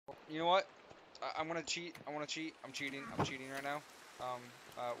You know what? I'm gonna cheat. I wanna cheat. I'm cheating. I'm cheating right now.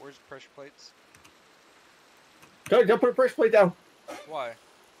 Where's the pressure plates? Go, don't put a pressure plate down. Why?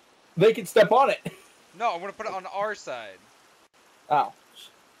 They can step on it. No, I'm gonna put it on our side. Oh.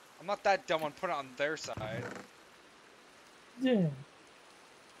 I'm not that dumb on putting it on their side. Yeah.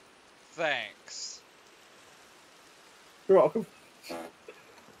 Thanks. You're welcome.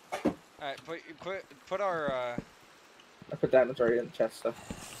 Alright, put our I put diamonds already in the chest, so.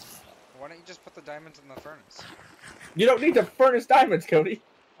 why don't you just put the diamonds in the furnace? You don't need to furnace diamonds, Cody.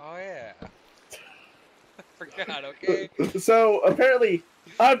 Oh yeah. Forgot, okay? So, apparently,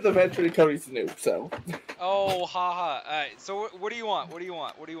 I'm the veteran and Cody's the noob, so. Oh, haha. Alright, so what do you want? What do you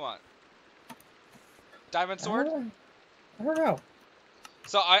want? What do you want? Diamond sword? I don't know.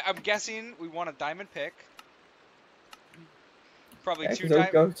 So I'm guessing we want a diamond pick. Probably Yeah, two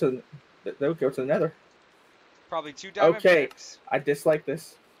diamonds. They'll go to the nether. Probably 2 diamond picks. I dislike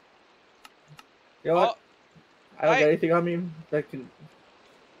this. You know what? I don't got anything on me that can...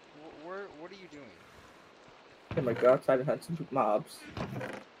 What are you doing? I'm gonna go outside and hunt some mobs.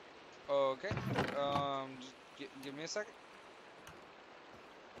 Okay. Just give me a second.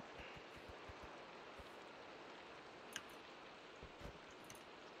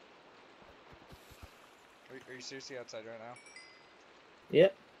 Are you seriously outside right now?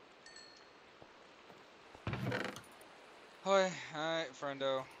 Yep. Alright,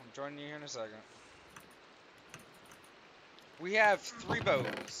 friendo. I'm joining you here in a second. We have 3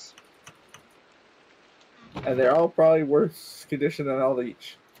 bows. And they're all probably worse condition than all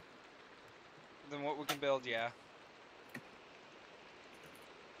each. Than what we can build, yeah.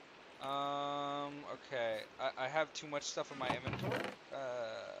 Okay. I have too much stuff in my inventory.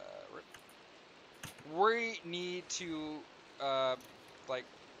 We need to, like...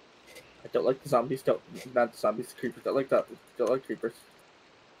 I don't like the zombies. Not the zombies, the creepers. Don't like creepers.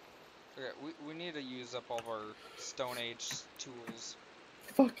 Okay, we need to use up all of our Stone Age tools.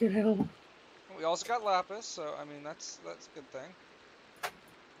 Fucking hell. We also got lapis, so I mean that's a good thing.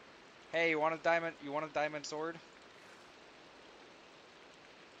 Hey, you want a diamond sword?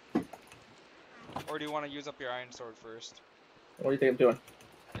 Or do you want to use up your iron sword first? What do you think I'm doing?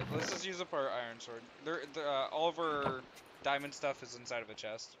 Okay, let's just use up our iron sword. All of our diamond stuff is inside of a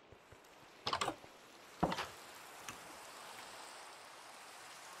chest.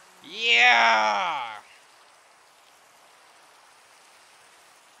 Yeah!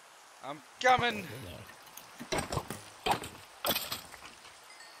 I'm coming!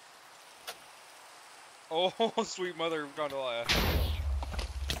 Oh, sweet mother of Gondola.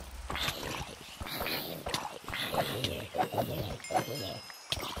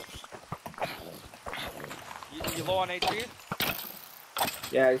 You low on HP?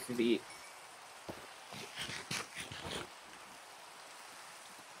 Yeah, I just need to eat.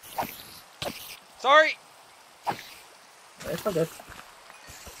 Sorry! It's not good.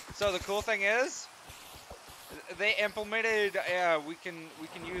 So the cool thing is, they implemented, we can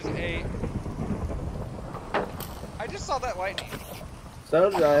use a... I just saw that lightning. So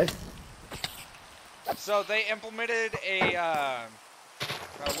did I. So they implemented a,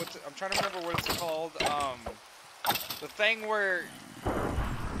 I'm trying to remember what it's called, the thing where...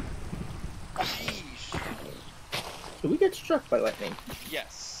 Sheesh. Did we get struck by lightning?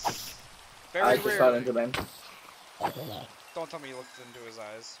 Yes. Very I just rarely. saw it into man. Don't tell me you looked into his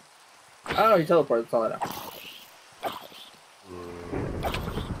eyes. Oh, he teleported, that's all I know.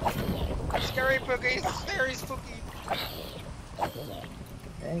 Scary Pookie, scary spooky.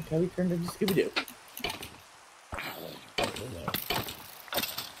 And Cody turned into Scooby-Doo.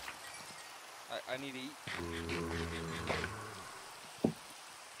 I need to eat.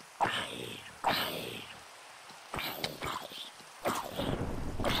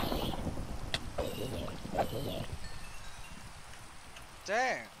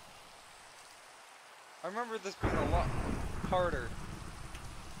 Dang. I remember this being a lot harder.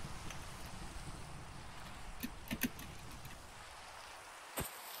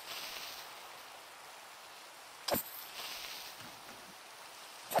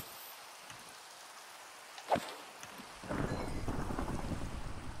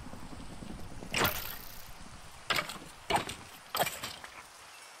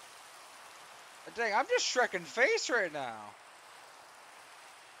 Dang, I'm just Shrekking face right now.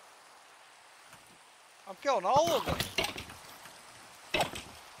 I'm killing all of them.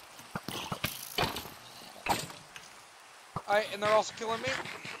 Alright, and they're also killing me.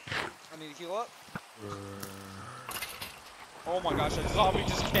 I need to heal up. Oh my gosh, a zombie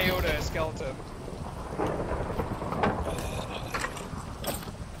just KO'd a skeleton.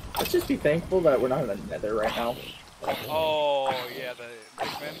 Let's just be thankful that we're not in the nether right now. Oh, yeah,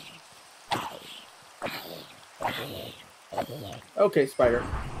 caveman. Okay, spider.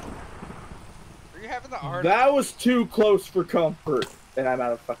 Are you having the hard? That was too close for comfort. And I'm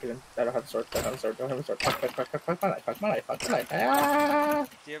out of fucking. I don't have a sword. I don't have a sword. Fuck my knife. Ah!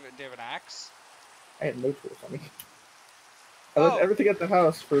 Do you have an axe? I have no tools on me. I Oh. left everything at the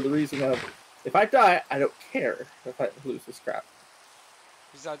house for the reason of, if I die, I don't care if I lose this crap.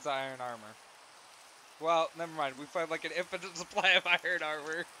 Besides the iron armor. Well, never mind. We find like an infinite supply of iron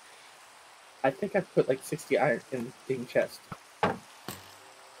armor. I think I put like 60 iron in the ding chest.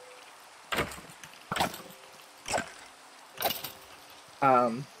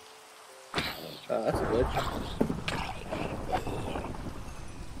 That's a glitch.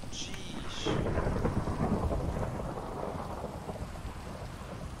 Jeez.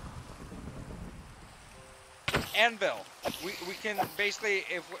 Anvil. We can basically,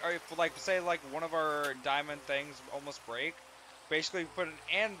 if like say like one of our diamond things almost break, basically put an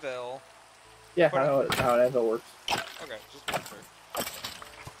anvil. Yeah, I know how an anvil works. Okay, just make sure.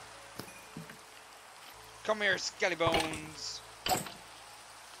 Come here, Skelly Bones.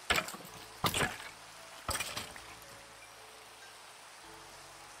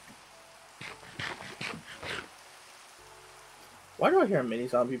 Why do I hear a mini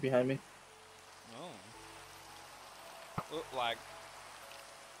zombie behind me? Oh. Oop, lag.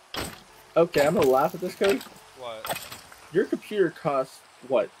 Okay, I'm gonna laugh at this code. What? Your computer costs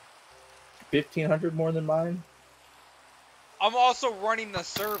what? 1,500 more than mine? I'm also running the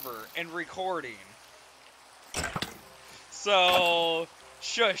server and recording. So,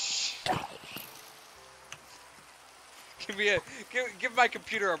 shush. Give my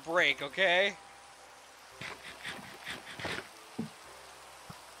computer a break, okay?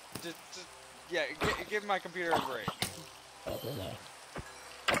 Yeah, give my computer a break.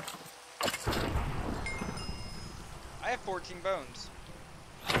 I have 14 bones.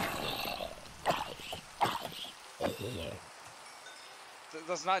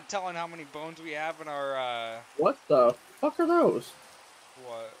 That's not telling how many bones we have in our, What the fuck are those?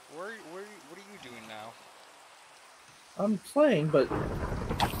 What? What are you doing now? I'm playing, but...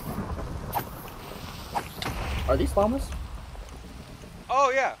 Are these llamas? Oh,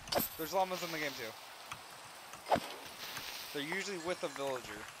 yeah! There's llamas in the game, too. They're usually with a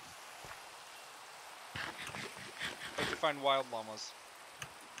villager. But you find wild llamas.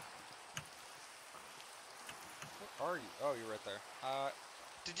 What are you? Oh, you're right there.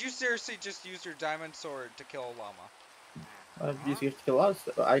 Did you seriously just use your diamond sword to kill a llama? I've used it to kill a lot of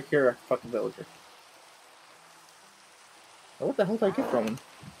stuff. I hear a fucking villager. Now, what the hell did I get from him?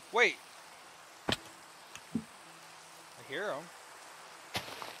 Wait! I hear him.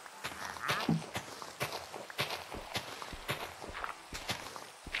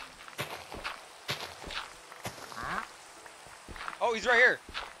 Oh, he's right here!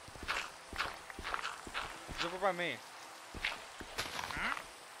 He's over by me.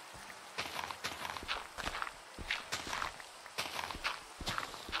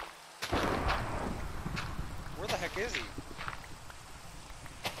 Where the heck is he?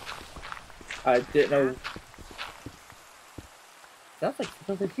 I didn't know. Sounds like he's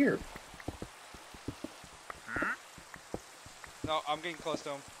over here. No, I'm getting close to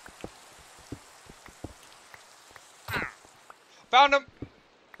him. Found him!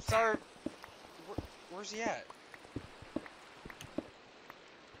 Sorry. Where's he at?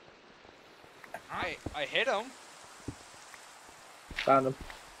 I hit him. Found him.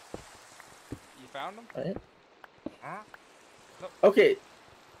 You found him? Right? Nope. Okay.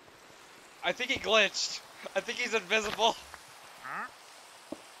 I think he glitched. I think he's invisible.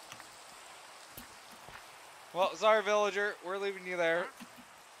 Well, sorry, villager. We're leaving you there.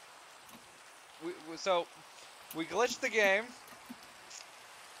 So, we glitched the game.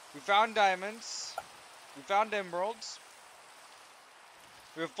 We found diamonds. We found emeralds.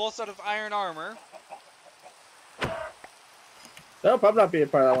 We have a full set of iron armor. Nope, I'm not being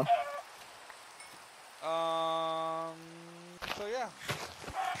part of that one. So yeah.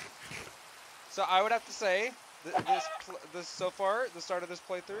 So I would have to say this so far, the start of this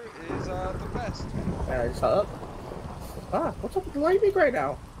playthrough is the best. I just saw up. Ah, what's up with the lightning right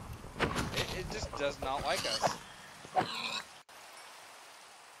now? It just does not like us.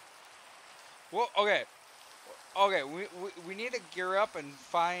 Well, okay. Okay, we need to gear up and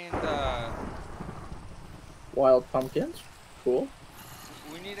find Wild pumpkins. Cool.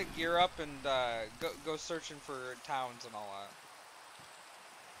 we need to gear up and go searching for towns and all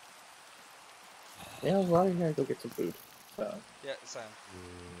that. Yeah, well, I'm gonna go get some food. So. Yeah, same.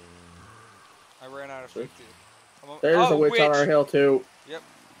 I ran out of food too. There's a witch on our hill too. Yep.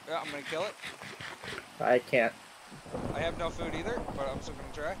 Yeah, I'm gonna kill it. I can't. I have no food either, but I'm still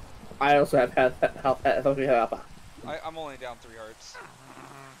gonna try. I also have health. I'm only down 3 hearts.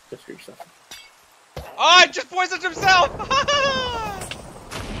 Just for yourself. Oh, it just poisoned himself!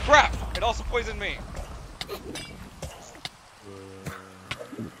 Crap! It also poisoned me.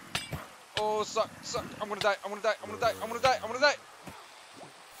 Oh, suck. I'm gonna die. I'm gonna die.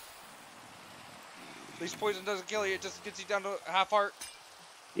 At least poison doesn't kill you, it just gets you down to half heart.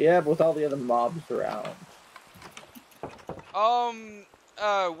 Yeah, but with all the other mobs around.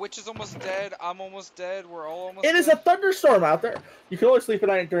 Witch is almost dead. I'm almost dead. We're all almost dead. It is a thunderstorm out there. You can only sleep at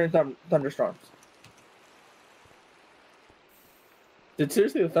night during thunderstorms. Did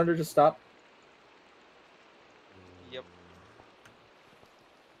seriously the thunder just stop? Yep.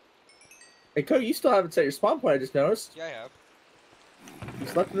 Hey, Cody, you still haven't set your spawn point, I just noticed. Yeah, I have. You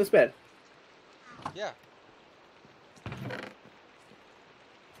slept in this bed. Yeah.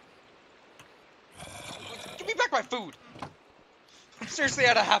 Give me back my food! I'm seriously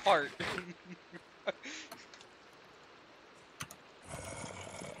at a half heart.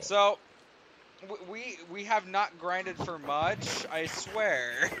 So, we have not grinded for much, I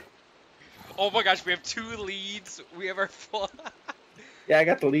swear. Oh my gosh, we have 2 leads. We have our full. Yeah, I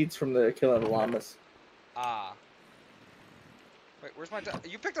got the leads from the killing the llamas. Ah. Wait, where's my...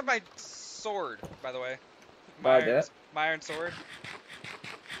 You picked up my sword, by the way. My iron sword.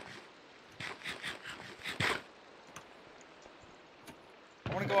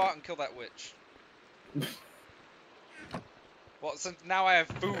 I want to go out and kill that witch. Well, since now I have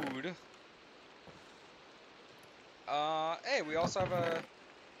food. Hey, we also have a...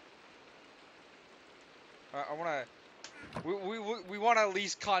 I want to... We want to at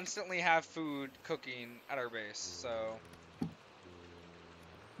least constantly have food cooking at our base, so...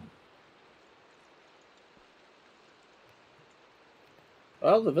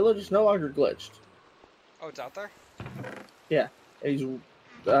 Well, the village is no longer glitched. Oh, it's out there? Yeah. He's...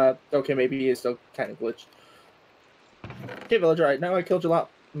 okay, maybe he is still kind of glitched. Okay, villager, right now I killed your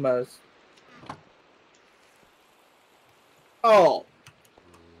llamas. Oh!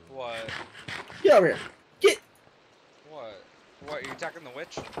 What? Get over here! Get! What? What, are you attacking the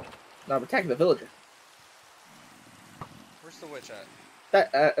witch? No, I'm attacking the villager. Where's the witch at?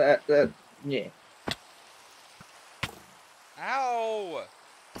 Yeah. Ow!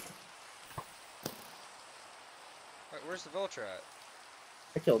 Wait, where's the villager at?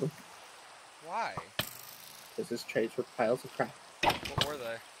 I killed him. Why? Because his trades were piles of crap. What were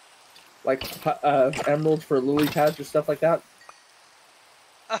they? Like, emeralds for lily pads or stuff like that.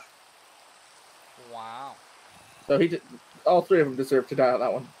 Wow. So he did, all 3 of them deserve to die on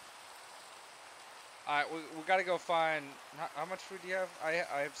that one. Alright, we gotta go find... How much food do you have? I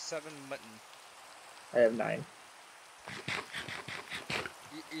have 7 mutton. I have 9.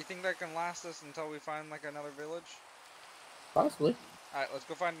 You think that can last us until we find, like, another village? Possibly. Alright, let's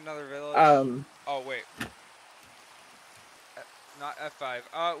go find another village. Oh, wait. Not F5.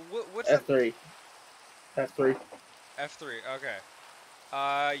 What's F3. F3. F3, okay.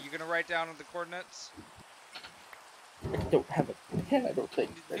 You gonna write down the coordinates? I don't have a pen, I don't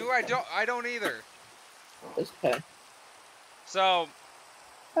think. No, I don't either. This pen. So...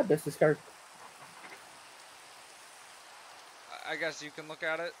 I business card. I guess you can look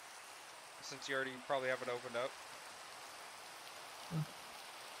at it, since you already probably have it opened up.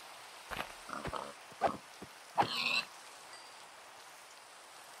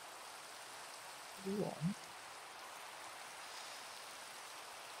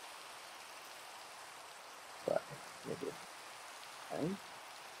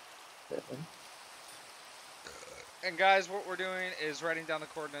 And guys, what we're doing is writing down the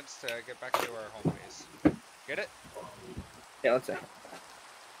coordinates to get back to our home base. Get it? Yeah, let's see.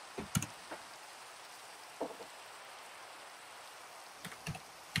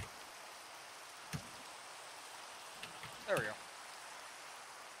 There we go.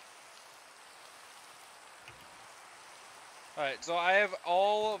 Alright, so I have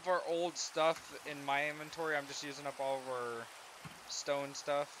all of our old stuff in my inventory. I'm just using up all of our stone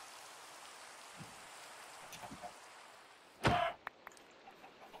stuff.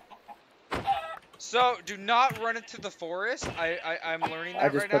 So, do not run into the forest. I'm learning that right now. I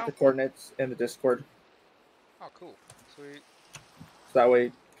just put the coordinates in the Discord. Oh, cool. Sweet. So that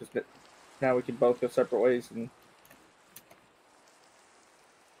way, because now we can both go separate ways. And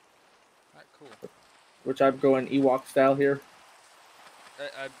Alright, cool. which I'm going Ewok style here.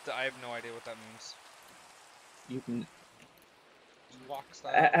 I have no idea what that means. You can... Ewok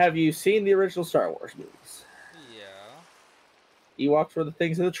style? Have you seen the original Star Wars movies? Yeah. Ewoks were the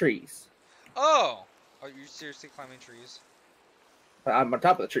things in the trees. Oh! Are you seriously climbing trees? I'm on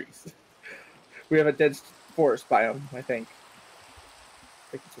top of the trees. We have a dead forest biome, I think.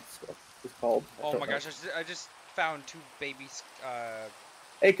 I think it's what it's called. Oh my gosh, I just found 2 babies.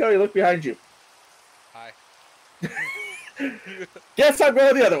 Hey, Cody, look behind you. Hi. Guess I'm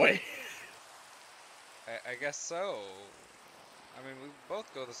going the other way. I guess so. I mean, we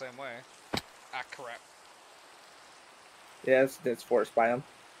both go the same way. Ah, crap. Yes, it's forest biome.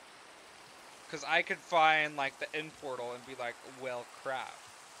 Because I could find, like, the end portal and be like, well, crap.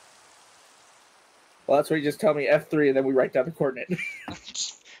 Well, that's where you just tell me F3 and then we write down the coordinate.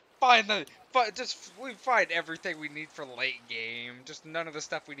 We find everything we need for late game, just none of the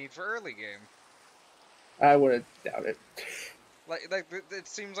stuff we need for early game. I wouldn't doubt it. Like it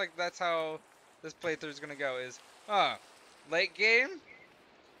seems like that's how this playthrough is gonna go. Is late game,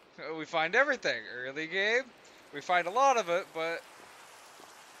 we find everything. Early game, we find a lot of it, but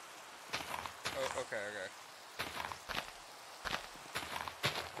oh, okay.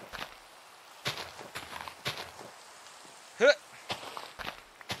 Huh.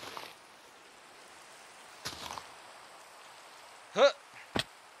 Huh.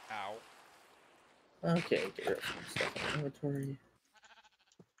 Ow. Okay, get rid of some stuff in inventory.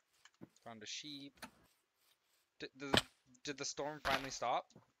 Found a sheep. Did the storm finally stop?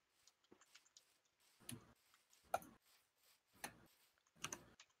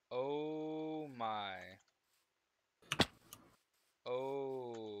 Oh my.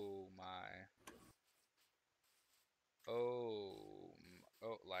 Oh my. Oh,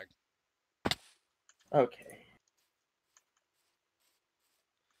 lag. Okay.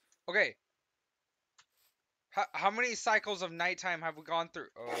 Okay. How many cycles of nighttime have we gone through?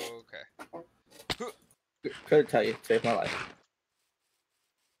 Oh, okay. Couldn't tell you. Saved my life.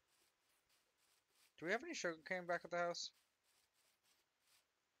 Do we have any sugar cane back at the house?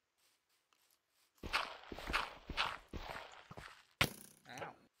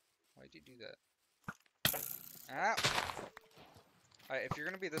 Ow. Why'd you do that? Ow. Alright, if you're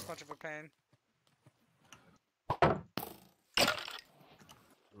gonna be this much of a pain.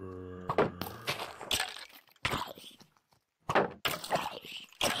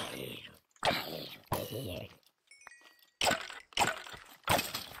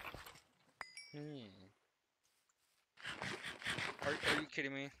 Are you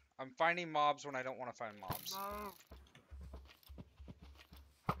kidding me? I'm finding mobs when I don't want to find mobs.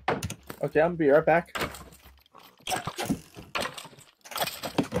 Okay, I'm gonna be right back. There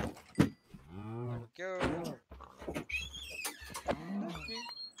we go. Let me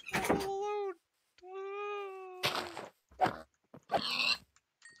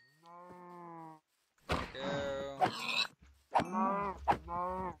alone. There we go.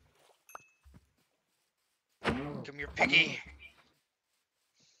 Come here, piggy.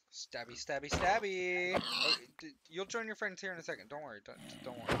 Stabby, stabby, stabby. Oh, you'll join your friends here in a second. Don't worry.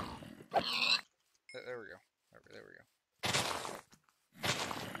 Don't worry. There we go. There we go.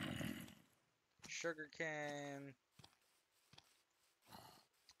 Sugar cane.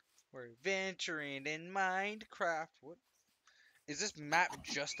 We're adventuring in Minecraft. What? Is this map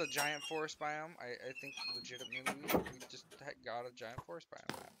just a giant forest biome? I think legitimately we just got a giant forest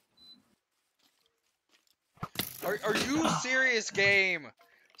biome map. Are you serious, game?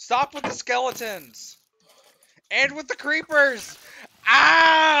 Stop with the skeletons! And with the creepers!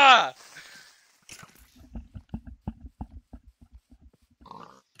 Ah!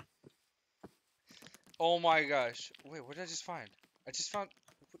 Oh my gosh. Wait, what did I just find? I just found...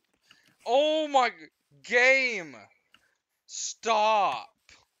 Oh my... Game! Stop!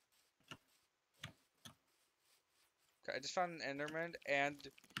 Okay, I just found an Enderman and...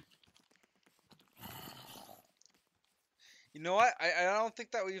 You know what? I don't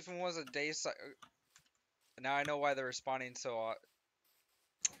think that even was a day cycle. Now I know why they're responding so...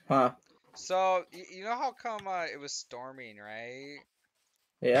 Huh. So, you know how come it was storming, right?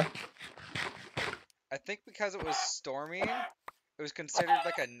 Yeah. I think because it was storming, it was considered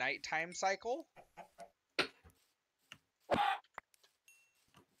like a nighttime cycle.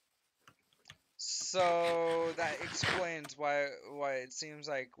 So that explains why it seems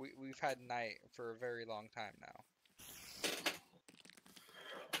like we've had night for a very long time now.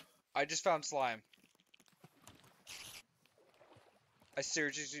 I just found slime. I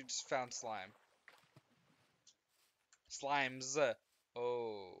seriously just found slime. Slimes.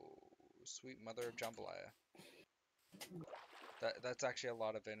 Oh, sweet mother of jambalaya. That's actually a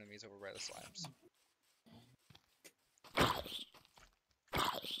lot of enemies over by the slimes.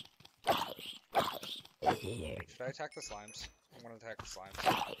 Should I attack the slimes? I'm gonna attack the slimes.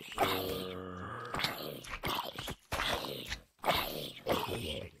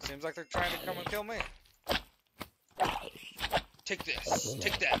 Seems like they're trying to come and kill me. Take this.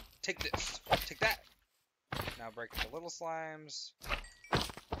 Take that. Take this. Take that. Now break into little slimes. Now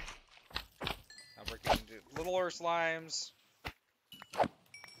break into littler slimes.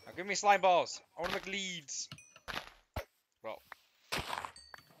 Now give me slime balls. I want to make leads. Well. There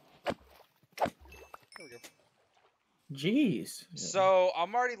we go. Jeez. So,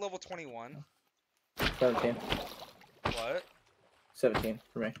 I'm already level 21. 17. What? 17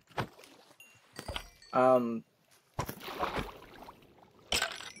 for me.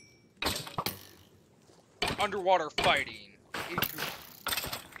 Underwater fighting.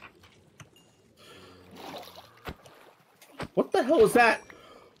 What the hell is that?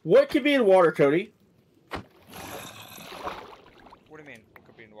 What could be in water, Cody? What do you mean? It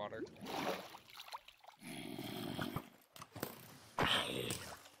could be in water. What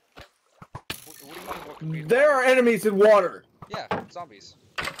do you mean? What could be in There water? are enemies in water. Yeah, zombies.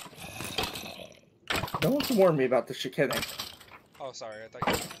 No one can warn me about this shit, can they? Oh, sorry. I thought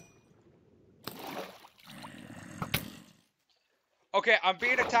you. Okay, I'm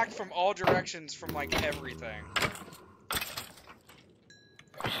being attacked from all directions from like everything.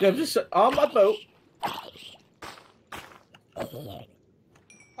 Yeah, I'm just on my boat. Oh,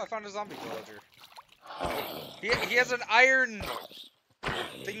 I found a zombie villager. He has an iron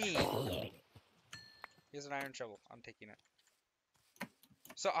thingy. He has an iron shovel. I'm taking it.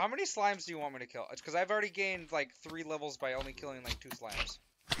 So how many slimes do you want me to kill? It's because I've already gained like 3 levels by only killing like 2 slimes.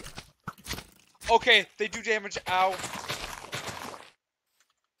 Okay, they do damage. Ow.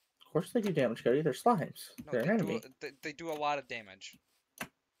 Of course they do damage, Cody. They're slimes. No, They're an enemy. they do a lot of damage.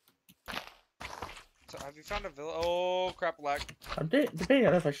 So have you found a village? Oh crap, lag. I'm debating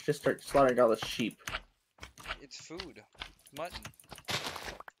on if I should just start slaughtering all the sheep. It's food. Mutton.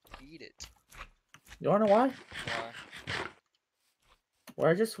 Eat it. You wanna know why? Why? Where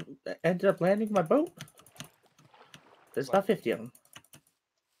I just ended up landing my boat? There's What? about 50 of them.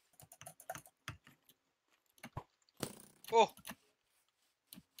 Oh!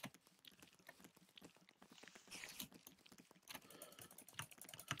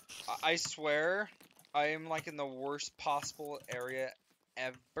 I swear, I am like in the worst possible area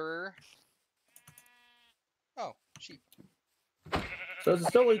ever. Oh, sheep. So is it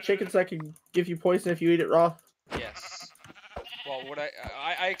still like chickens that can give you poison if you eat it raw? Yes. Well, what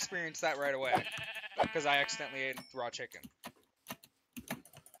I experienced that right away because I accidentally ate raw chicken.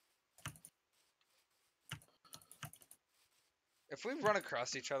 If we run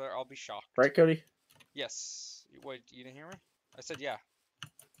across each other, I'll be shocked. Right, Cody? Yes. Wait, you didn't hear me? I said yeah.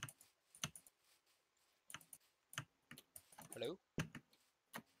 Hello?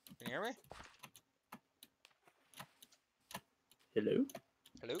 Can you hear me? Hello?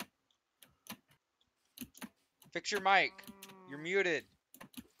 Hello? Fix your mic. You're muted.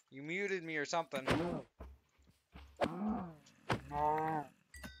 You muted me or something.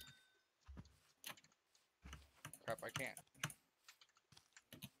 Crap, I can't.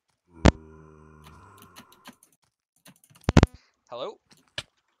 Hello?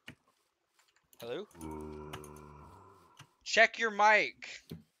 Hello? Check your mic.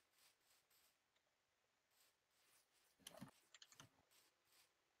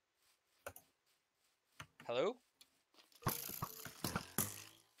 Hello?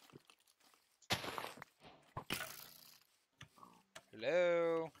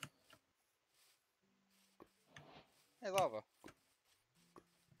 Hello? Hey, lava.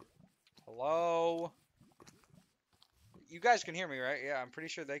 Hello? You guys can hear me, right? Yeah, I'm pretty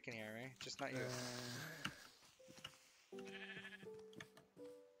sure they can hear me. Just not you.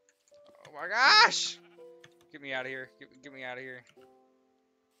 Oh my gosh! Get me out of here. Get me out of here.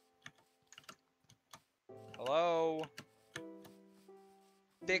 Hello?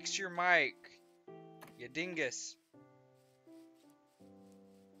 Fix your mic. You dingus.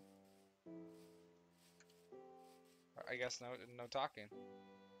 I guess no talking.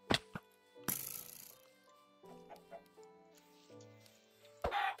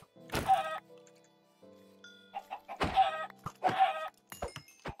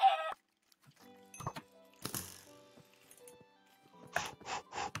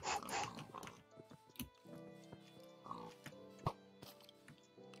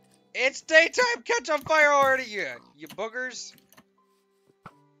 It's daytime! Catch on fire already, you boogers!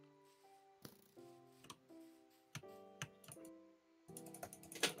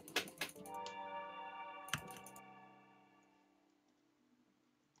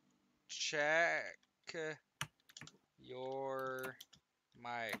 Check your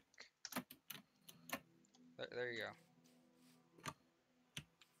mic. There you go.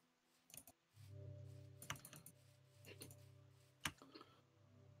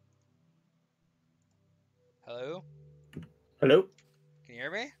 Hello? Hello? Can you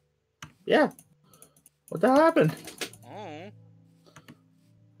hear me? Yeah. What the hell happened? Oh.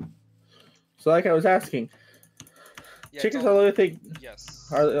 So like I was asking, Yeah, chickens are the only thing. Yes.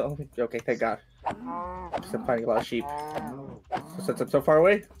 Are the only, okay, thank God. Because I'm finding a lot of sheep. So since I'm so far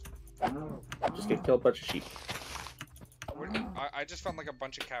away, just gonna kill a bunch of sheep. I just found like a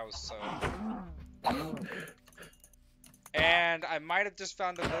bunch of cows, so. And I might have just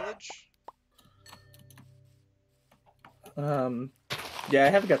found a village. Yeah, I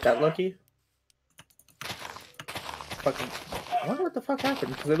haven't got that lucky. Fucking, I wonder what the fuck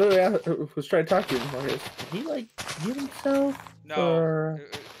happened. Because I literally was trying to talk to him. Did he like mute himself? No, Or...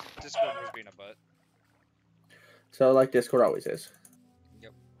 Discord was being a butt. So like Discord always is.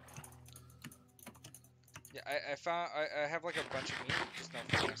 Yep. Yeah, I found I have like a bunch of meat, just no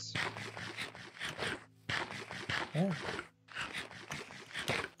furnace. Yeah.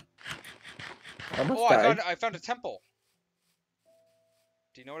 Almost Oh, died. I found a temple.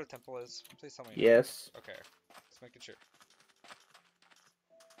 Do you know what a temple is? Please tell me. Yes. Okay, just making sure.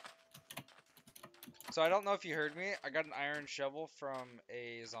 So I don't know if you heard me. I got an iron shovel from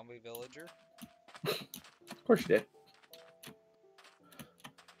a zombie villager. Of course you did.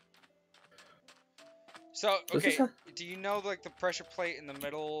 So, okay, do you know like the pressure plate in the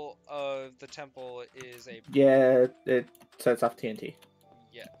middle of the temple is a... Yeah, it sets off TNT.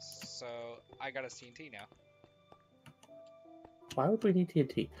 Yes, so I got a TNT now. Why would we need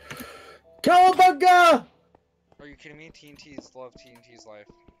TNT? Cowabunga! Are you kidding me? TNT's love, TNT's life.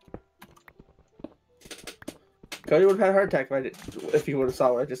 Cody would have had a heart attack if he would have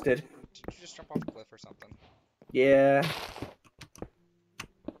saw what I just did. Did you just jump off a cliff or something? Yeah.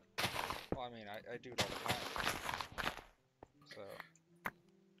 Well, I mean, I do it all the time. So.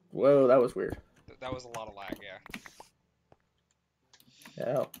 Whoa, that was weird. That was a lot of lag, yeah.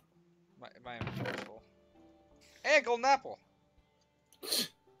 Yeah. My inventory's full. Hey, golden apple!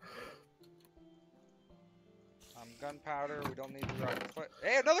 Gunpowder, we don't need the rocket foot.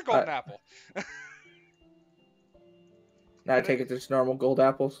 Hey, another golden apple! Now I take it just normal gold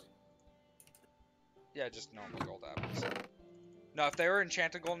apples? Yeah, just normal gold apples. No, if they were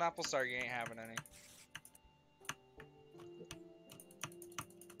enchanted golden apples, sorry, you ain't having any.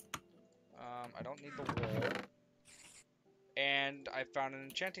 I don't need the wool. And I found an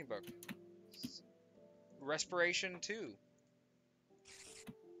enchanting book. Respiration 2.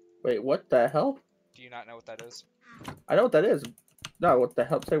 Wait, what the hell? Do you not know what that is? I know what that is. No, what the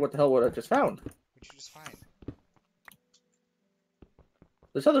hell? Say what the hell would I just found? What'd you just find?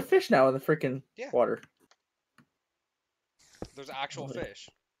 There's other fish now in the freaking water. There's actual fish.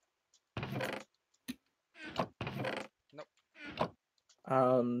 Nope.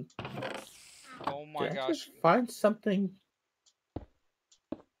 Oh my did I gosh. just find something?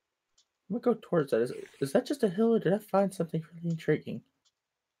 I'm gonna go towards that. Is that just a hill, or did I find something really intriguing?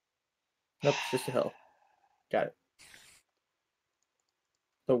 Nope, it's just a hill. Got it.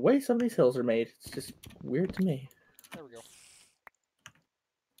 The way some of these hills are made, it's just weird to me. There we go.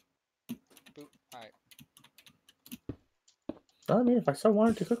 Boop. Alright. Well, I mean, if I so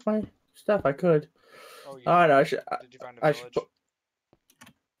wanted to cook my stuff, I could. Oh, yeah. No, I should. Did you find a village?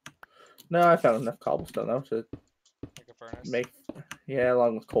 No, I found enough cobblestone though to make a furnace. Yeah,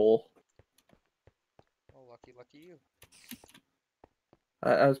 along with coal. Oh, lucky you.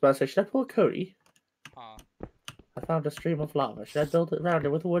 I was about to say, should I pull a Cody? Huh. I found a stream of lava. Should I build it around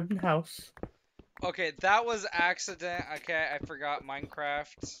it with a wooden house? Okay, that was accident. Okay, I forgot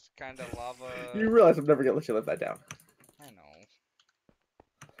Minecraft. Kind of lava. You realize I'm never gonna let you live that down. I know.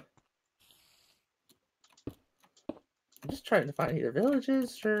 I'm just trying to find either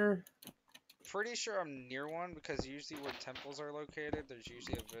villages or... Pretty sure I'm near one because usually where temples are located, there's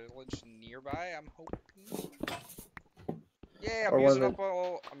usually a village nearby. I'm hoping. Yeah, I'm using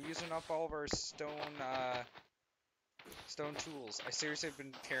up all of our stone tools. I seriously have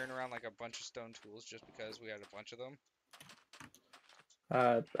been carrying around like a bunch of stone tools just because we had a bunch of them.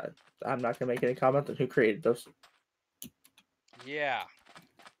 I'm not gonna make any comment on who created those. Yeah.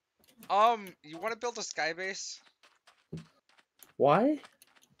 You want to build a sky base? Why?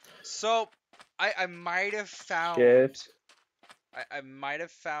 So, I might have found. Shit. I might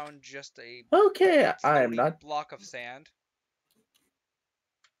have found just a. Okay, I am not. Block of sand.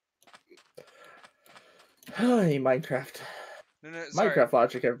 Hey, Minecraft. No, sorry. Minecraft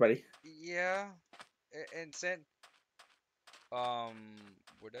logic, everybody. Yeah, and sand. What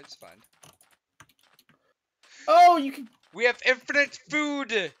did I just find? Oh, you can. We have infinite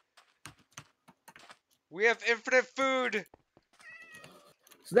food. We have infinite food.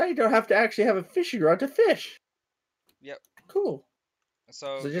 So now you don't have to actually have a fishing rod to fish. Yep. Cool.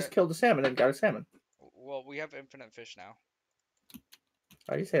 So just killed a salmon and got a salmon. Well, we have infinite fish now.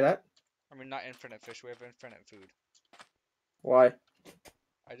 Why do you say that? I mean, not infinite fish. We have infinite food. Why?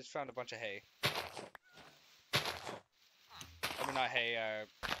 I just found a bunch of hay. I mean, not hay,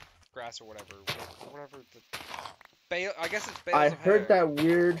 grass or whatever. Whatever the... Bale, I guess it's bales I of hay. heard that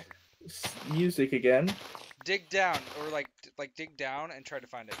weird music again. Dig down, or like dig down and try to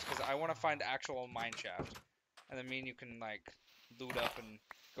find it, because I want to find actual mine shaft, and then me and you can like loot up and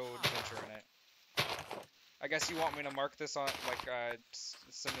go adventure in it. I guess you want me to mark this on like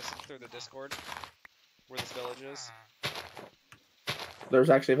send this through the Discord where this village is.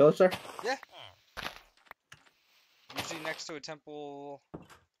 There's actually a village there? Yeah. Usually next to a temple,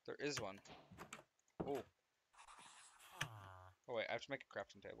 there is one. Oh. Oh wait, I have to make a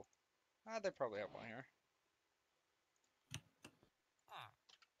crafting table. Ah, they probably have one here.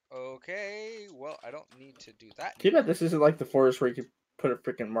 Okay, well, I don't need to do that Too anymore. bad this isn't like the forest where you could put a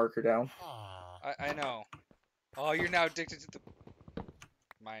freaking marker down. I know. Oh, you're now addicted to the...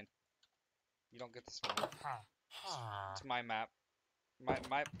 Mine. You don't get this one. It's my map.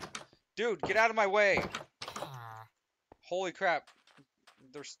 My... Dude, get out of my way! Holy crap.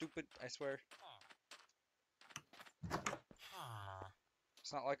 They're stupid, I swear.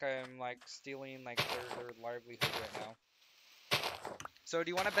 It's not like I'm, like, stealing, like, their livelihood right now. So, do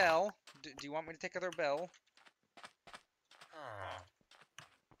you want a bell? Do you want me to take their bell?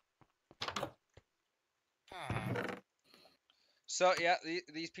 So, yeah,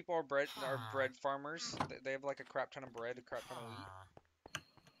 these people are bread farmers. They have, like, a crap ton of bread, a crap ton of wheat.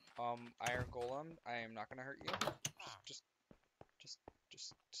 Iron Golem, I am not gonna hurt you. Just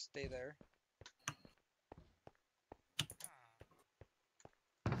stay there.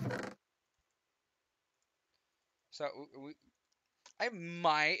 So, I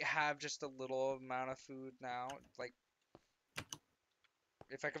might have just a little amount of food now. Like,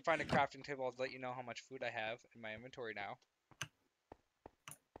 if I can find a crafting table, I'll let you know how much food I have in my inventory now.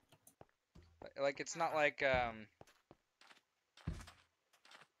 Like, it's not like, I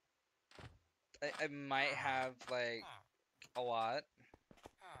might have, like, a lot.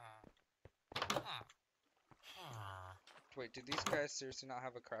 Wait, did these guys seriously not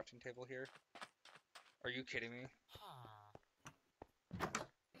have a crafting table here? Are you kidding me?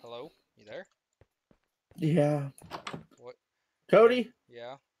 Hello? You there? Yeah. What? Cody?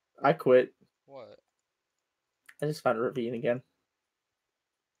 Yeah? I quit. What? I just found a ravine again.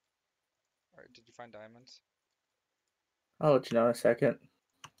 Alright, did you find diamonds? I'll let you know in a second.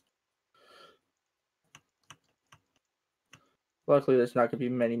 Luckily, there's not going to be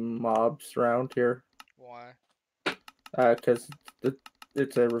many mobs around here. Why? Because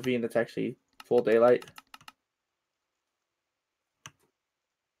it's a ravine that's actually full daylight.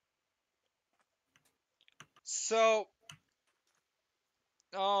 So,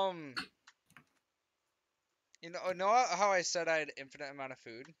 you know how I said I had infinite amount of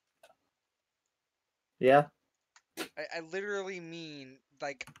food? Yeah? I literally mean,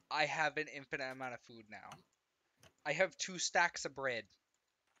 like, I have an infinite amount of food now. I have 2 stacks of bread.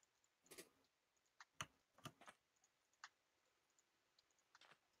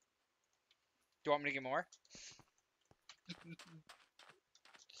 Do you want me to get more?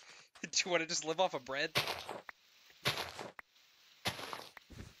 Do you want to just live off of bread?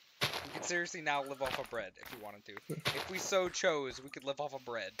 We could seriously now live off of bread if we wanted to. If we so chose, we could live off of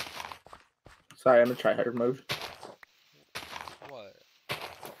bread. Sorry, I'm in tryhard mode. What?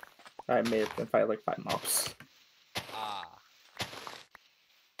 I may have been fighting like 5 mobs. Ah.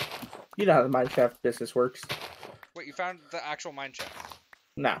 You know how the mineshaft business works. Wait, you found the actual mine shaft?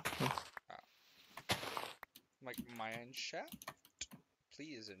 No. Oh. Like, mine shaft?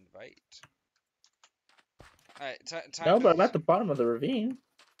 Please invite. Alright, time No, to... but I'm at the bottom of the ravine.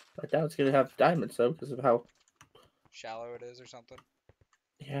 I doubt it's going to have diamonds, though, because of how... shallow it is or something?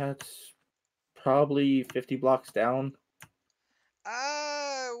 Yeah, it's probably 50 blocks down.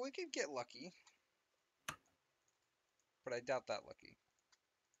 We could get lucky. But I doubt that lucky.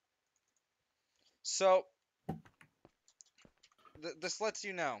 So, this lets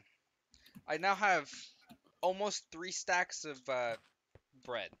you know. I now have almost 3 stacks of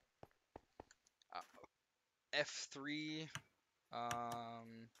bread. F3,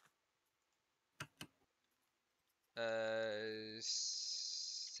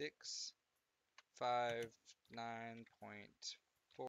 6, 5, 9.5.